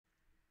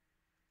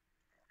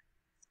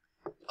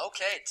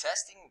Okay,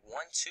 testing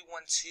 1 2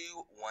 1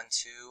 2 1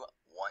 2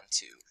 1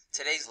 2.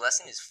 Today's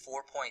lesson is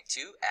 4.2,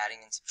 adding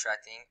and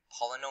subtracting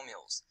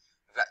polynomials.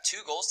 We've got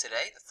two goals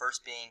today. The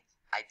first being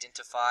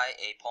identify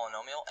a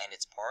polynomial and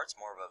its parts,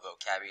 more of a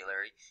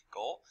vocabulary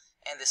goal,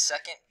 and the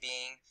second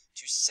being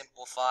to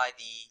simplify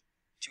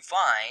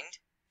find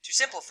to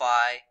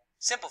simplify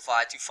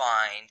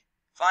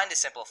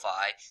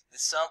the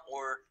sum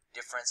or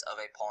difference of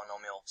a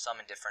polynomial.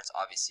 Sum and difference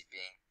obviously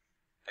being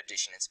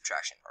addition and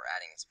subtraction, or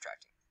adding and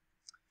subtracting.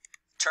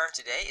 Term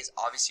today is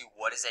obviously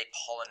what is a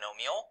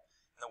polynomial.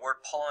 And the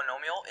word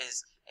polynomial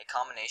is a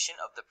combination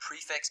of the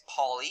prefix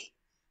poly,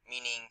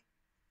 meaning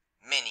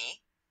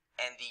many,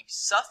 and the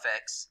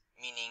suffix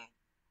meaning,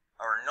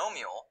 or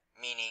nomial,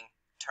 meaning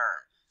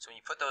term. So when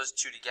you put those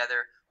two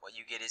together, what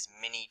you get is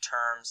many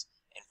terms,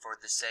 and for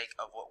the sake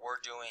of what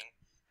we're doing,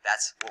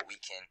 that's what we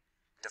can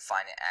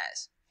define it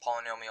as.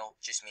 Polynomial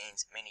just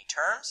means many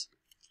terms.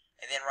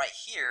 And then right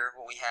here,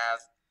 what we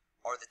have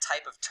are the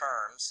type of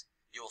terms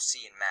you'll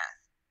see in math.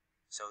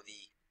 So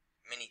the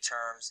many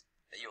terms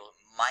that you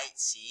might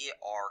see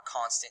are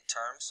constant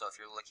terms. So if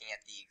you're looking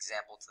at the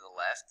example to the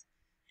left,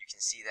 you can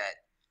see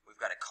that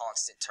we've got a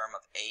constant term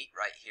of 8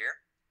 right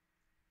here.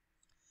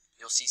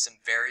 You'll see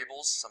some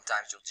variables.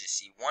 Sometimes you'll just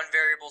see one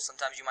variable.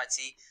 Sometimes you might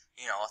see,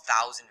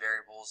 1,000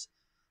 variables,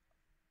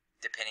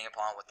 depending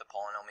upon what the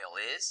polynomial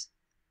is.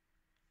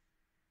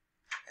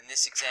 In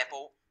this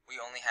example, we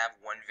only have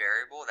one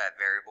variable, that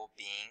variable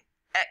being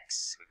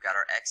x. We've got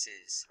our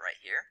x's right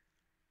here.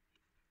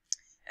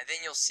 And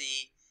then you'll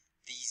see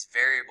these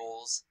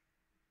variables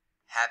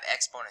have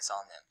exponents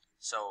on them.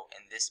 So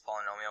in this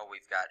polynomial,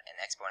 we've got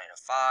an exponent of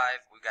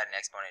 5, we've got an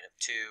exponent of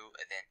 2,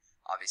 and then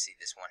obviously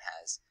this one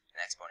has an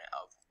exponent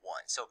of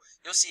 1. So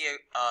you'll see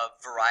a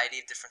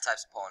variety of different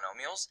types of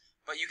polynomials,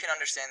 but you can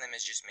understand them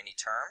as just many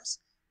terms.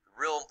 The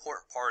real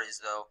important part is,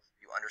 though,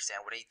 you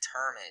understand what a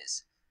term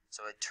is.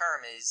 So a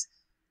term is,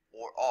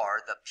 or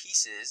are, the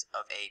pieces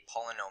of a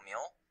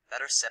polynomial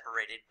that are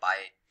separated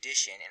by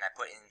addition, and I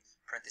put in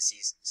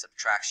parentheses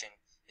subtraction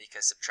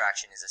because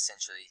subtraction is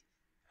essentially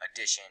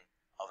addition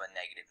of a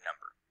negative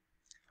number,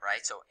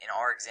 right? So in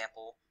our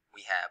example,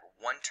 we have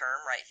one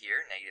term right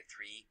here, negative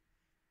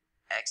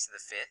 3x to the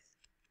 5th,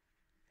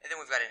 and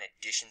then we've got an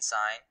addition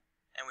sign,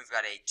 and we've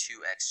got a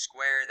 2x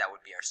squared, that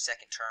would be our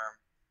second term.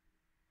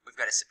 We've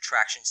got a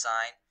subtraction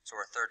sign, so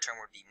our third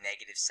term would be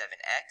negative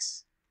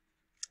 7x,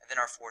 and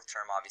then our fourth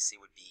term obviously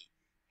would be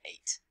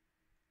 8.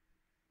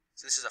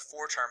 So this is a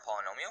 4-term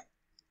polynomial.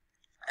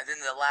 And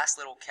then the last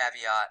little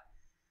caveat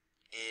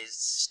is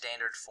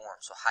standard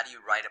form. So how do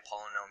you write a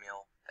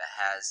polynomial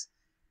that has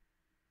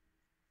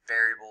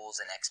variables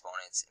and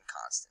exponents and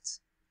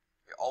constants?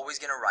 You're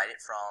always going to write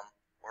it from,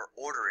 or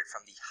order it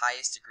from, the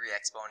highest degree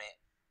exponent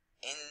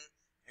in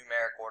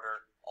numeric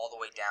order all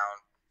the way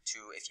down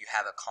to, if you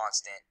have a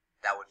constant,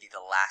 that would be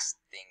the last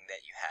thing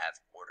that you have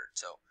ordered.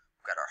 So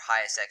we've got our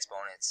highest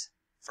exponents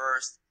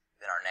first,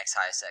 then our next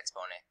highest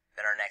exponent,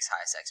 then our next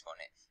highest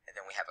exponent, and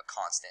then we have a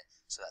constant,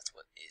 so that's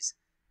what is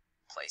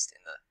placed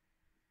in the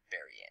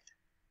very end.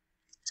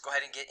 Let's go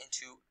ahead and get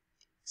into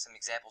some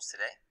examples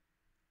today.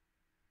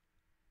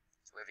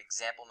 So we have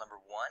example number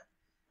 1,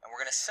 and we're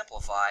going to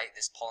simplify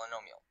this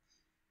polynomial.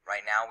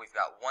 Right now we've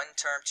got 1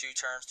 term, 2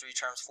 terms, 3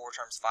 terms, 4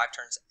 terms, 5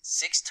 terms, 6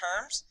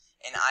 terms,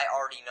 and I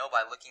already know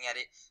by looking at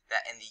it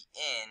that in the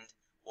end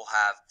we'll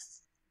have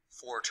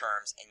 4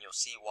 terms, and you'll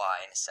see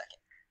why in a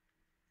second.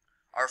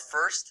 Our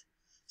first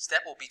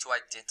step will be to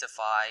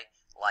identify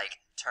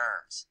like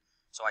terms.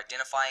 So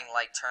identifying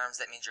like terms,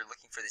 that means you're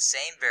looking for the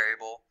same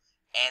variable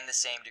and the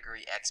same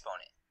degree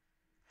exponent.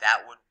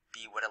 That would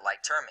be what a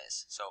like term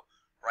is. So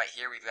right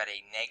here we've got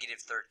a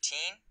negative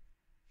 13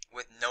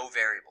 with no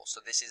variable.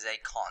 So this is a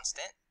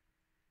constant.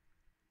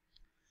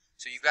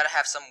 So you've got to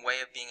have some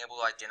way of being able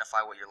to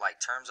identify what your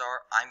like terms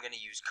are. I'm going to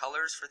use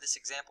colors for this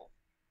example.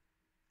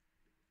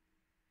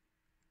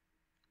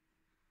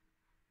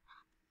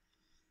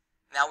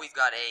 Now we've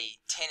got a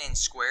 10n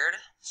squared,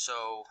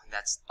 so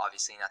that's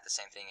obviously not the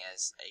same thing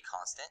as a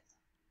constant.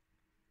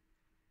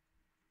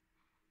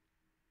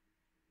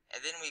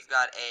 And then we've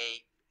got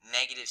a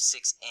negative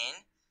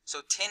 6n.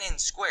 So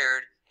 10n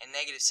squared and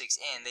negative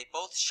 6n, they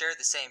both share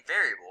the same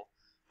variable,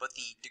 but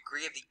the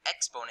degree of the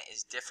exponent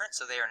is different,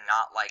 so they are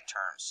not like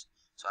terms.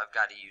 So I've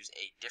got to use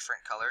a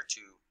different color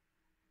to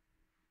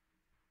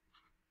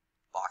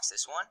box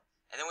this one.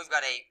 And then we've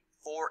got a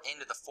 4n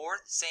to the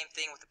 4th, same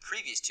thing with the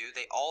previous two.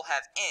 They all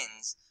have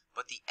n's,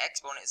 but the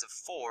exponent is of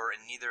 4,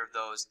 and neither of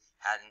those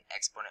had an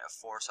exponent of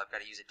 4, so I've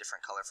got to use a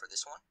different color for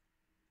this one.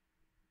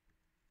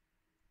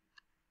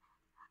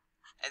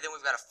 And then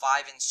we've got a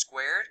 5n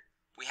squared.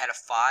 We had a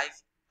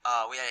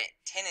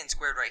 10n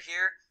squared right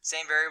here,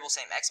 same variable,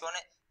 same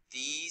exponent.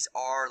 These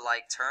are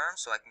like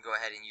terms, so I can go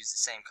ahead and use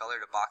the same color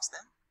to box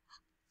them.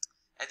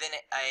 And then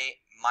a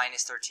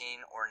minus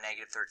 13 or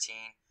negative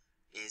 13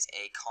 is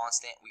a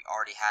constant. We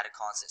already had a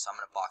constant, so I'm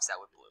going to box that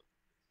with blue.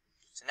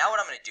 So now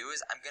what I'm going to do is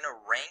I'm going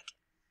to rank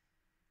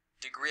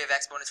degree of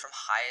exponents from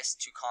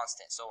highest to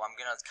constant. So I'm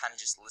going to kind of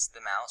just list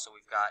them out. So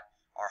we've got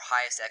our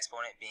highest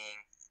exponent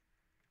being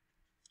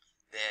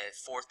the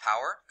fourth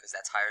power because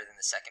that's higher than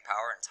the second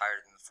power and it's higher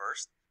than the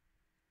first.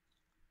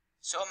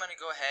 So I'm going to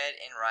go ahead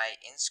and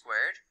write n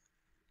squared,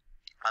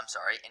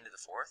 into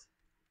the fourth.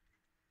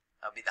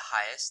 That'll be the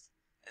highest.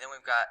 And then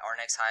we've got our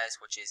next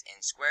highest, which is n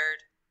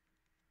squared.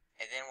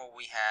 And then what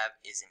we have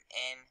is an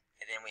n,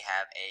 and then we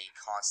have a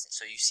constant.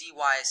 So you see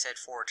why I said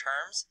 4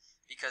 terms?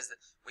 Because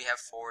we have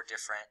 4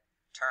 different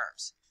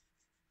terms.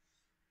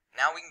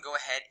 Now we can go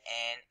ahead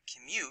and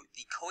commute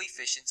the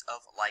coefficients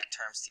of like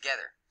terms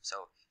together.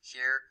 So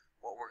here,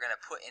 what we're going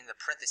to put in the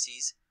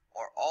parentheses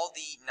are all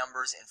the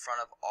numbers in front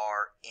of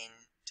our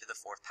n to the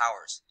fourth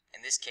powers.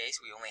 In this case,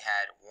 we only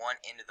had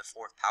 1 n to the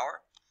fourth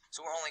power,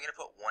 so we're only going to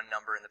put one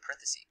number in the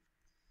parentheses.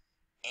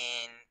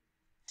 n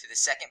to the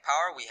second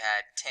power, we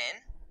had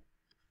 10,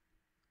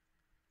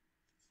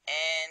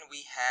 and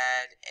we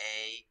had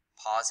a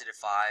positive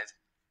 5,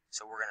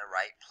 so we're going to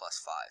write plus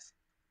 5.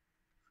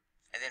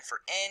 And then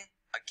for n,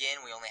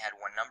 again, we only had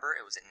one number.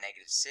 It was a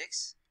negative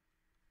 6.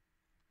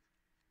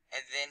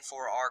 And then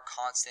for our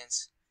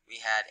constants, we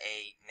had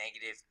a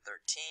negative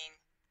 13.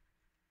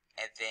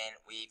 And then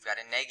we've got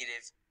a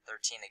negative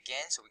 13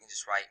 again, so we can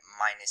just write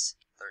minus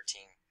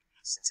 13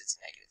 since it's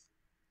negative.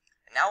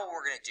 And now what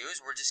we're going to do is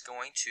we're just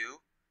going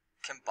to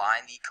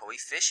combine the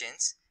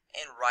coefficients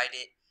and write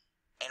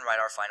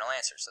our final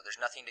answer. So there's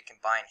nothing to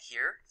combine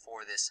here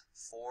for this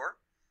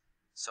 4.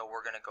 So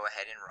we're going to go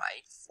ahead and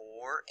write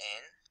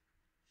 4n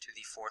to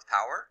the fourth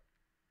power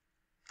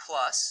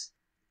plus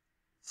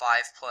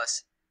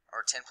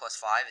 10 plus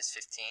 5 is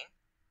 15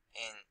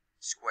 n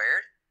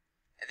squared.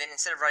 And then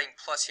instead of writing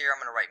plus here, I'm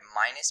going to write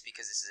minus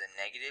because this is a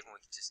negative, and we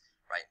can just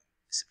write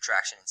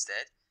subtraction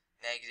instead.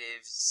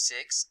 Negative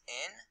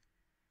 6n.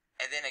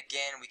 And then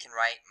again, we can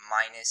write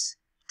minus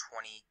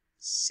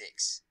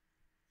 26.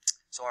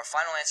 So our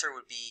final answer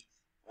would be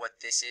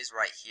what this is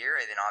right here,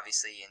 and then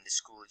obviously in the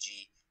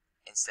Schoology,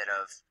 instead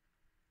of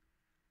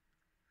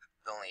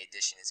the only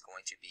addition is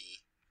going to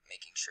be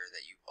making sure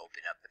that you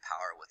open up the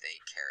power with a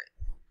caret.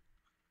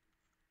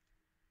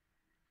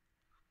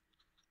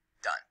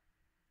 Done.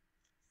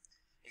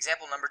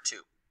 Example number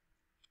 2.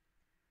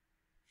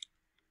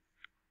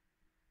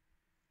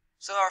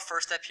 So our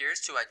first step here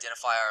is to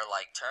identify our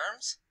like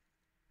terms.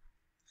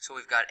 So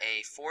we've got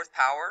a fourth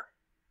power,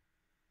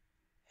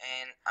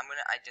 and I'm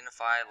going to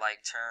identify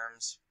like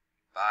terms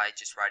by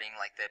just writing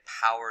like the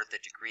power,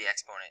 the degree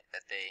exponent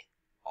that they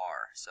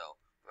are. So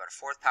we've got a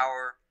fourth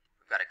power,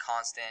 we've got a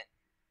constant,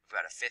 we've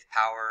got a fifth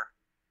power,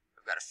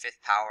 we've got a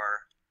fifth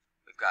power,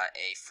 we've got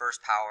a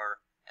first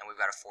power, and we've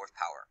got a fourth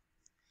power.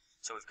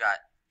 So we've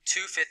got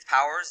 2 fifth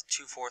powers,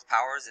 2 fourth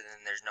powers, and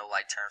then there's no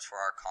like terms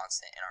for our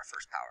constant and our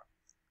first power.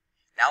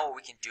 Now what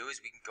we can do is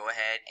we can go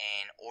ahead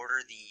and order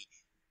the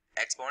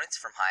exponents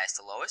from highest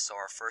to lowest. So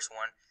our first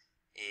one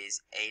is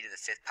a to the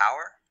fifth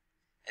power,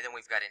 and then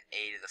we've got an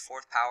a to the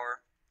fourth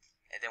power,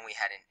 and then we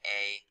had an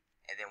a,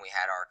 and then we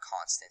had our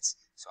constants.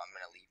 So I'm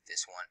going to leave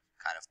this one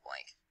kind of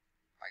blank.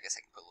 I guess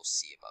I can put a little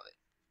c above it.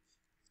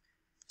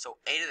 So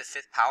a to the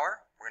fifth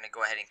power, we're going to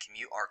go ahead and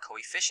commute our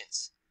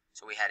coefficients.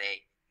 So we had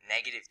a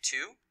negative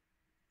 2,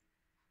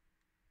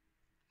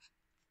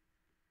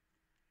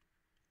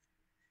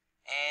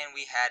 and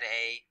we had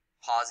a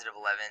positive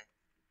 11,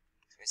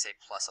 so we say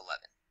plus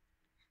 11.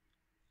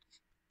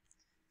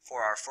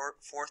 For our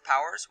fourth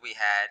powers, we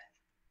had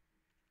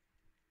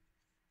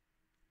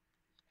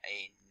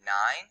a 9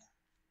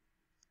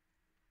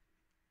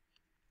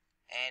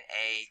 and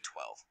a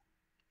 12.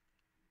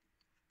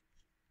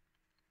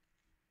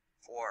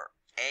 For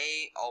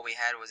a, all we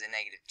had was a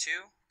negative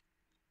 2.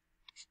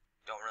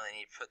 Don't really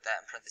need to put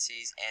that in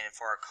parentheses. And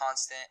for our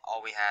constant,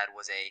 all we had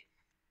was a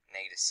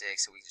negative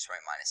 6, so we just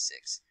write minus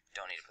 6.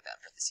 Don't need to put that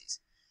in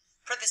parentheses.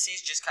 Parentheses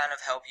just kind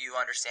of help you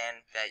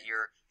understand that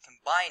you're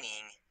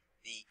combining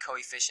the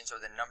coefficients or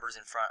the numbers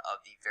in front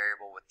of the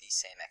variable with the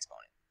same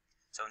exponent.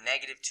 So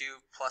negative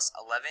 2 plus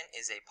 11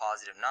 is a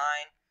positive 9,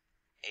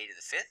 a to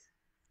the fifth.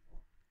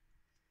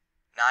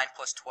 9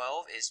 plus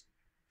 12 is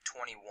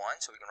 21,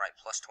 so we can write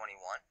plus 21,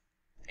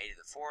 a to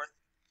the fourth.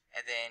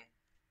 And then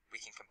we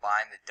can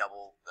combine the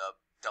double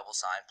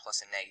sign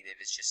plus a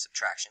negative is just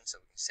subtraction, so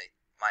we can say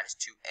minus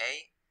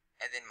 2a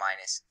and then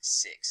minus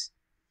 6.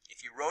 If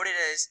you wrote it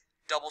as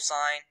double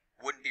sign,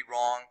 wouldn't be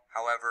wrong.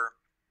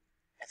 However,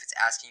 if it's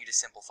asking you to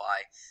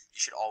simplify, you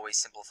should always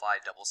simplify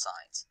double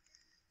signs.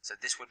 So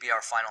this would be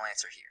our final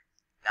answer here.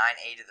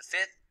 9a to the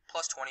fifth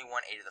plus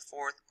 21a to the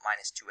fourth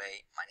minus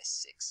 2a minus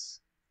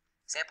 6.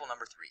 Example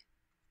number 3.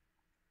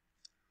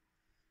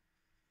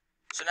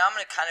 So now I'm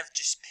going to kind of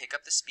just pick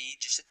up the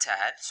speed just a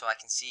tad so I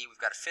can see we've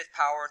got a fifth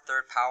power,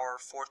 third power,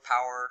 fourth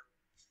power,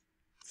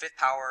 fifth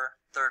power,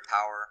 third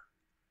power,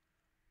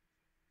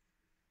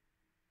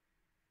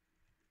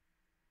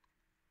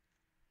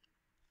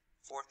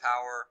 fourth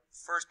power,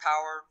 first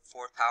power,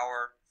 fourth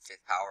power,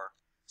 fifth power.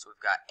 So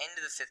we've got n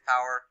to the fifth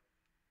power.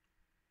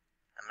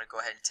 I'm going to go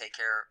ahead and take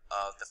care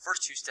of the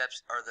first 2 steps,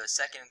 or the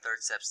second and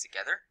third steps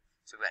together.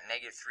 So we've got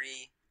negative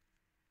 3,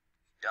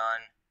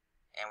 done,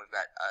 and we've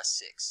got 6,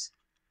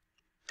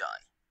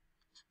 done.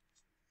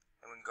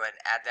 And we can go ahead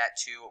and add that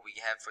to what we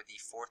have for the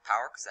fourth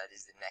power, because that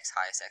is the next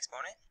highest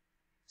exponent.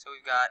 So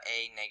we've got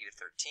a negative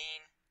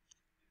 13,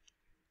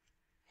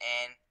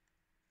 and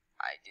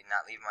I did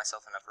not leave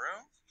myself enough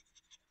room.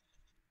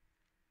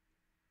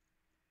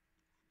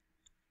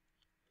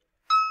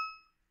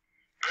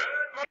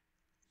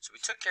 So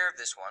we took care of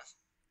this one.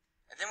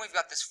 And then we've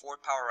got this fourth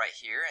power right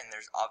here, and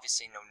there's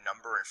obviously no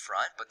number in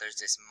front, but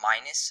there's this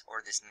minus or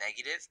this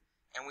negative.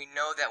 And we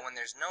know that when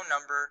there's no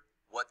number,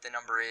 what the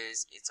number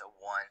is, it's a 1.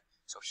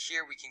 So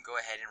here we can go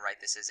ahead and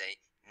write this as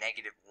a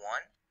negative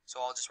 1. So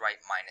I'll just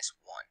write minus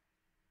 1.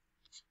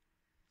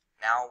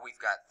 Now we've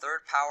got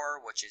third power,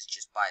 which is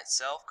just by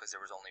itself because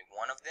there was only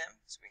one of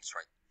them. So we can just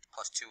write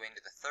plus 2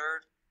 into the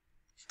third.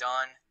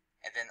 Done.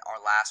 And then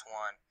our last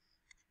one,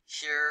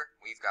 here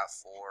we've got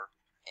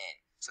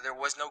 4n. So there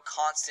was no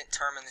constant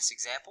term in this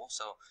example,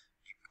 so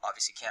you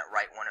obviously can't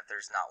write one if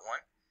there's not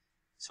one.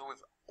 So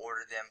we've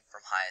ordered them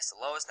from highest to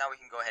lowest. Now we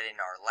can go ahead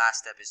and our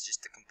last step is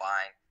just to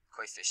combine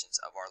coefficients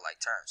of our like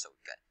terms. So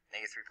we've got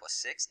negative 3 plus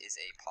 6 is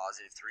a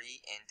positive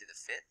 3 into the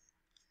fifth.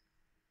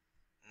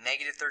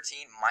 Negative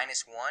 13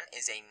 minus 1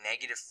 is a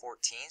negative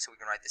 14, so we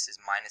can write this as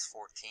minus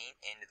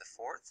 14 into the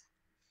fourth.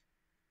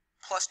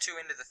 Plus 2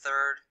 into the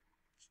third,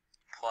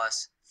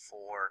 plus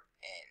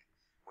 4n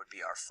would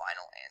be our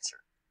final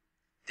answer.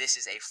 This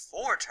is a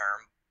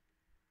 4-term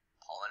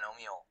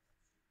polynomial.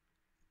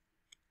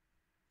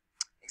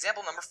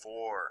 Example number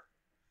 4.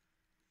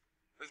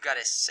 We've got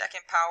a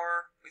second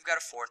power, we've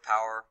got a fourth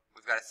power,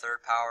 we've got a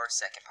third power,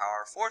 second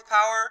power, fourth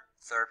power,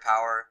 third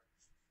power.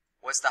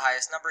 What's the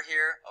highest number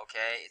here?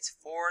 Okay, it's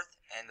fourth,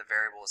 and the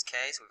variable is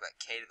k, so we've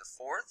got k to the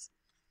fourth.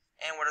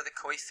 And what are the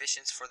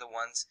coefficients for the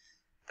ones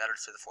that are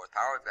to the fourth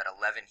power? We've got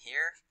 11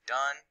 here,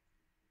 done.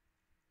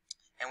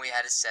 And we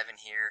had a 7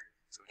 here,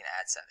 so we can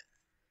add 7.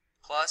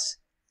 Plus,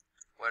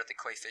 what are the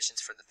coefficients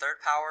for the third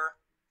power?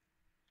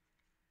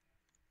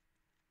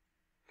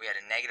 We had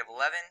a negative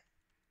 11,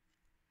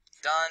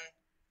 done.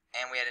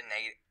 And we had a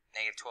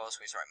negative 12, so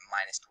we just write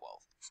minus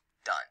 12,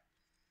 done.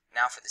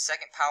 Now for the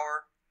second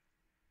power,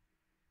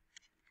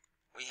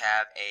 we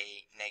have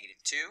a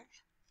negative 2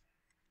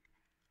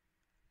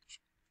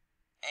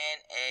 and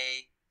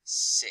a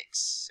 6.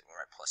 So we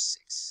write plus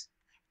 6.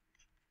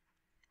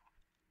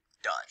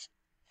 Done.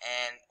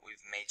 And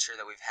we've made sure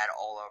that we've had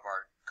all of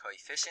our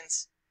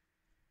coefficients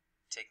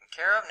taken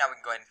care of. Now we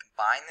can go ahead and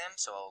combine them.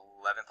 So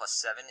 11 plus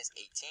 7 is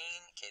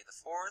 18, k to the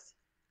fourth.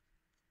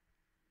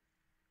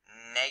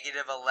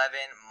 Negative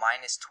 11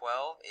 minus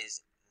 12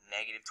 is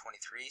negative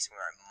 23, so we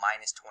write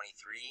minus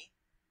 23,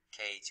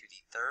 k to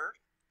the third.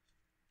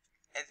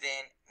 And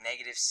then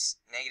negative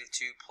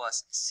 2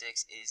 plus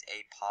 6 is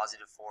a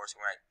positive 4, so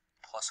we write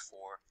plus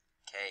 4,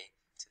 k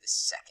to the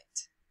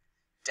second.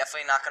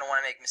 Definitely not going to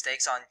want to make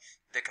mistakes on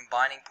the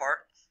combining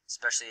part,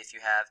 especially if you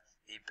have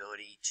the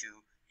ability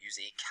to use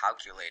a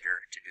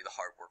calculator to do the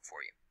hard work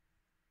for you.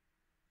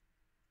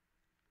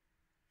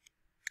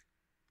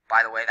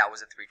 By the way, that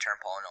was a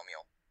 3-term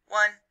polynomial.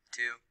 1,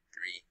 2,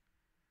 3.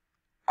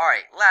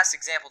 Alright, last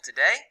example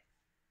today.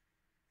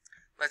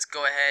 Let's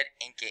go ahead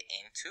and get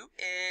into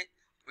it.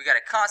 We got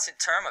a constant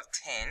term of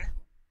 10.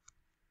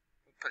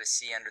 We'll put a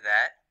C under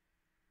that.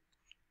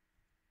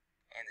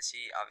 And the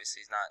C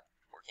obviously is not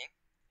working.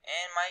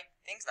 And my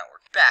thing's not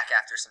working. Back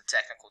after some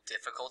technical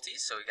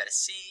difficulties. So we got a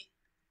C.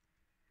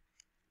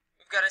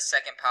 We've got a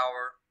second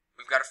power.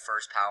 We've got a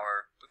first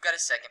power. We've got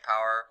a second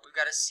power. We've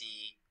got a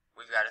C.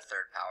 We've got a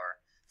third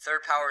power.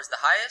 Third power is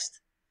the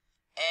highest.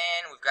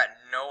 And we've got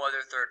no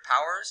other third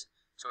powers.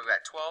 So we've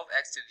got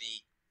 12x to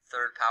the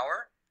third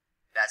power.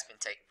 That's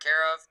been taken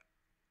care of.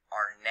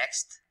 Our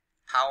next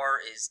power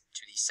is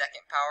to the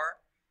second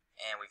power,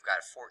 and we've got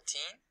a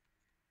 14.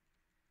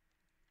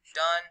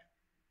 Done.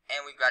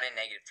 And we've got a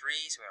negative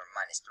 3, so we have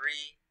minus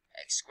 3,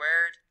 x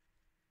squared.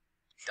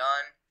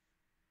 Done.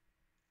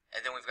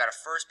 And then we've got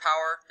a first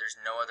power. There's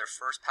no other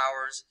first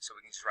powers, so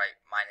we can just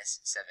write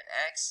minus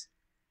 7x.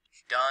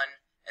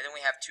 Done. And then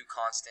we have two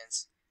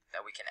constants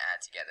that we can add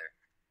together.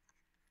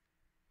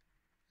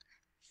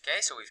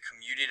 Okay, so we've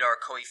commuted our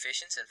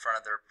coefficients in front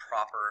of their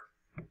proper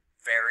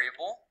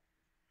variable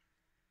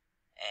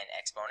and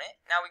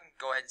exponent. Now we can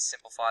go ahead and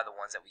simplify the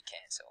ones that we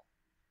can. So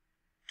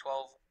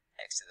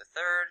 12x to the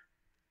third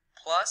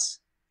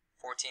plus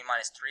 14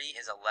 minus 3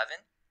 is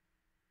 11,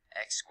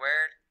 x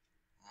squared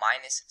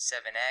minus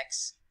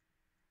 7x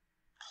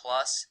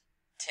plus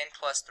 10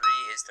 plus 3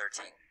 is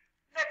 13.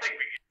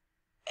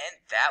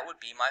 And that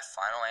would be my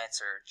final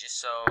answer, just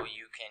so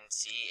you can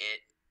see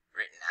it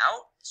written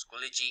out.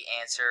 Schoology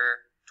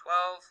answer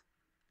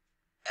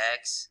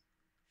 12x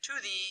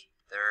to the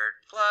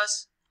third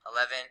plus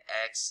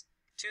 11x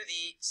to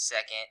the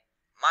second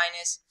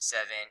minus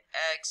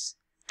 7x.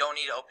 Don't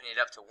need to open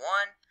it up to 1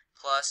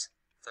 plus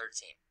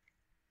 13.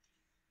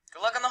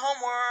 Good luck on the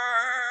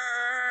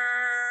homework!